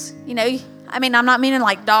dogs, I'm not meaning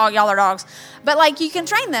like dog, y'all are dogs, but like you can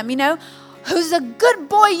train them, who's a good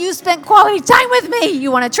boy, you spent quality time with me.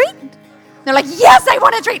 You want a treat? They're like, yes, I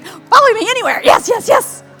want a treat. Follow me anywhere. Yes, yes,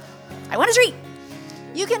 yes. I want a treat.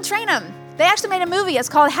 You can train them. They actually made a movie. It's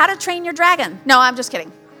called How to Train Your Dragon. No, I'm just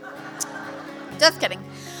kidding. Just kidding.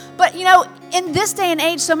 But, in this day and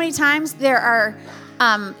age, so many times there are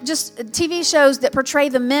just TV shows that portray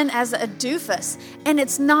the men as a doofus, and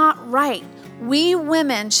it's not right. We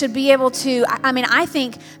women should be able to, I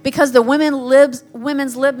think because the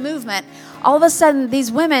women's lib movement, all of a sudden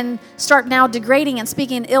these women start now degrading and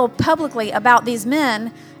speaking ill publicly about these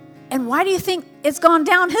men. And why do you think it's gone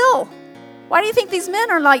downhill? Why do you think these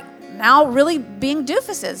men are like now really being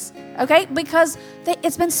doofuses? Okay, because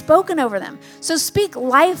it's been spoken over them. So speak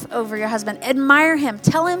life over your husband. Admire him.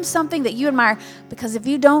 Tell him something that you admire, because if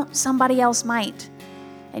you don't, somebody else might.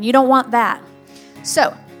 And you don't want that.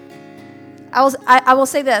 So I will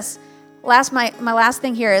say this. My last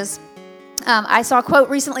thing here is, I saw a quote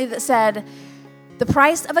recently that said, the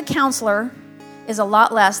price of a counselor is a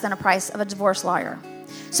lot less than a price of a divorce lawyer.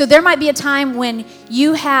 So there might be a time when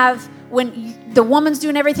the woman's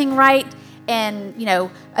doing everything right and,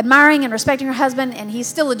 admiring and respecting her husband, and he's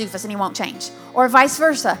still a doofus and he won't change. Or vice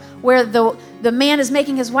versa, where the man is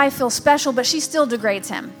making his wife feel special, but she still degrades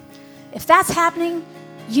him. If that's happening,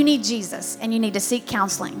 you need Jesus and you need to seek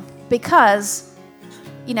counseling, because,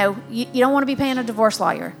 you don't want to be paying a divorce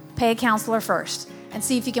lawyer. Pay a counselor first and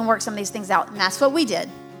see if you can work some of these things out. And that's what we did.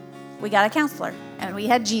 We got a counselor and we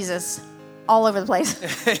had Jesus all over the place.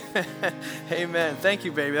 Amen. Thank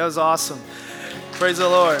you, baby. That was awesome. Praise the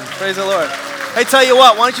Lord. Praise the Lord. Hey, tell you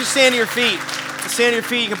what, why don't you stand to your feet? Stand to your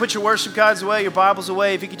feet. You can put your worship guides away, your Bibles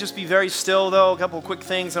away. If you could just be very still, though, a couple of quick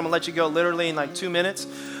things. I'm going to let you go literally in like 2 minutes.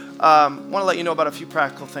 I want to let you know about a few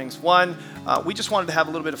practical things. One, we just wanted to have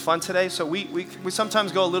a little bit of fun today, so we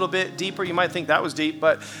sometimes go a little bit deeper. You might think that was deep,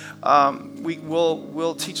 but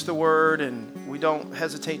we'll teach the Word, and we don't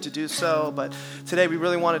hesitate to do so. But today we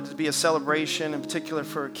really wanted it to be a celebration, in particular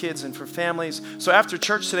for kids and for families. So after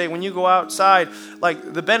church today, when you go outside,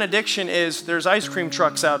 like the benediction is there's ice cream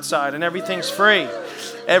trucks outside, and everything's free.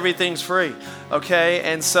 Everything's free, okay?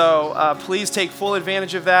 And so please take full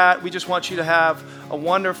advantage of that. We just want you to have a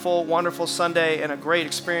wonderful, wonderful Sunday and a great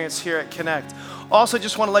experience here at Connect. Also,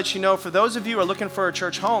 just want to let you know, for those of you who are looking for a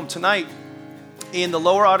church home, tonight in the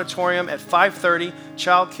lower auditorium at 5:30,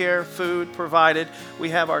 childcare, food provided, we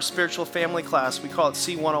have our spiritual family class. We call it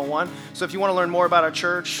C101. So if you want to learn more about our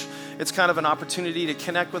church, it's kind of an opportunity to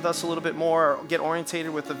connect with us a little bit more, or get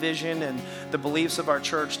orientated with the vision and the beliefs of our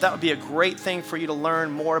church. That would be a great thing for you to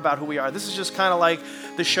learn more about who we are. This is just kind of like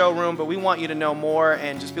the showroom, but we want you to know more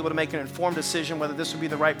and just be able to make an informed decision whether this would be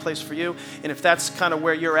the right place for you. And if that's kind of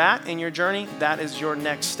where you're at in your journey, that is your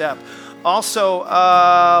next step. Also,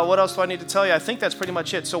 what else do I need to tell you? I think that's pretty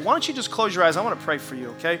much it. So why don't you just close your eyes? I want to pray for you,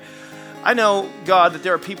 okay? I know, God, that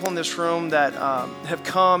there are people in this room that have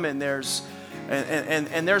come, and there's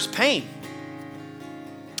pain,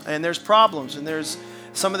 and there's problems, and there's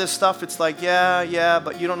some of this stuff. It's like, yeah,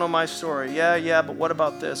 but you don't know my story. Yeah, but what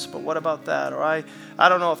about this? But what about that? Or I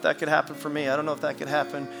don't know if that could happen for me. I don't know if that could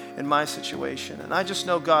happen in my situation. And I just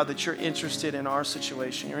know, God, that you're interested in our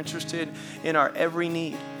situation. You're interested in our every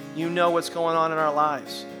need. You know what's going on in our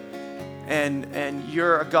lives. And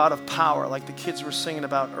you're a God of power, like the kids were singing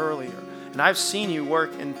about earlier. And I've seen you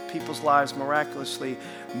work in people's lives miraculously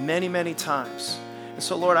many, many times. And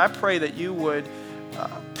so, Lord, I pray that you would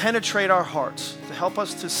penetrate our hearts to help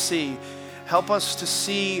us to see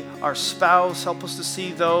our spouse, help us to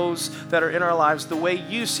see those that are in our lives the way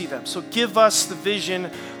you see them. So give us the vision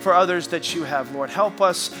for others that you have, Lord. Help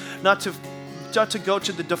us not to go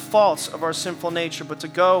to the defaults of our sinful nature, but to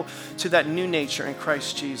go to that new nature in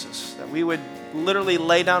Christ Jesus, that we would literally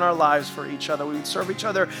lay down our lives for each other. We would serve each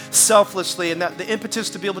other selflessly, and that the impetus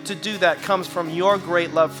to be able to do that comes from your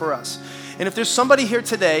great love for us. And if there's somebody here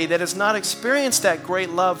today that has not experienced that great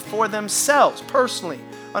love for themselves personally,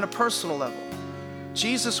 on a personal level,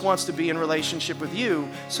 Jesus wants to be in relationship with you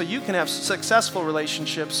so you can have successful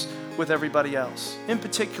relationships with everybody else, in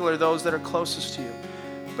particular those that are closest to you.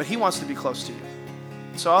 But he wants to be close to you.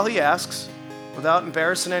 So all he asks, without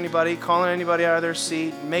embarrassing anybody, calling anybody out of their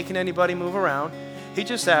seat, making anybody move around, he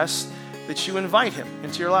just asks that you invite him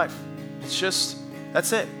into your life.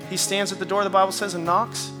 That's it. He stands at the door, the Bible says, and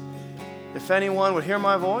knocks. If anyone would hear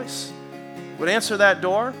my voice, would answer that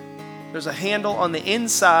door, there's a handle on the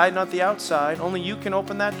inside, not the outside. Only you can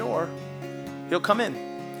open that door. He'll come in.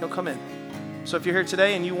 He'll come in. So if you're here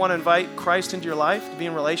today and you want to invite Christ into your life, to be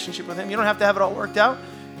in relationship with him, you don't have to have it all worked out.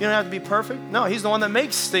 You don't have to be perfect. No, he's the one that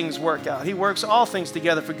makes things work out. He works all things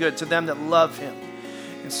together for good to them that love him.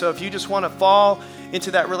 And so if you just want to fall into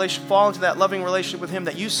that loving relationship with him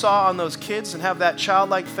that you saw on those kids and have that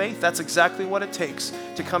childlike faith, that's exactly what it takes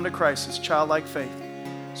to come to Christ, is childlike faith.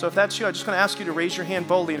 So if that's you, I'm just going to ask you to raise your hand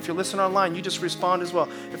boldly. And if you're listening online, you just respond as well.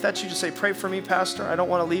 If that's you, just say, pray for me, Pastor. I don't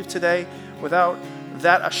want to leave today without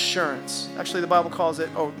that assurance. Actually, the Bible calls it,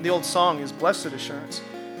 the old song is blessed assurance.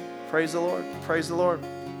 Praise the Lord. Praise the Lord.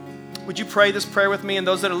 Would you pray this prayer with me? And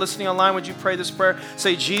those that are listening online, would you pray this prayer?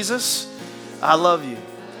 Say, Jesus, I love you.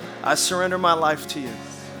 I surrender my life to you.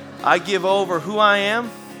 I give over who I am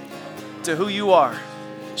to who you are.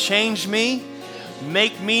 Change me,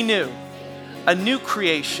 make me new. A new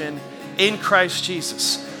creation in Christ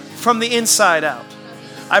Jesus from the inside out.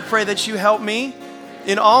 I pray that you help me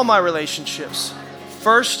in all my relationships.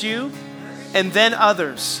 First you and then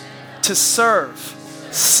others, to serve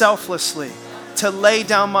selflessly, to lay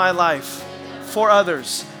down my life for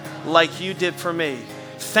others like you did for me.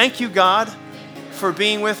 Thank you, God, for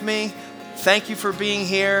being with me. Thank you for being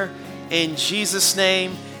here. In Jesus'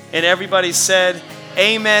 name. And everybody said,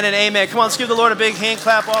 amen and amen. Come on, let's give the Lord a big hand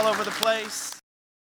clap all over the place.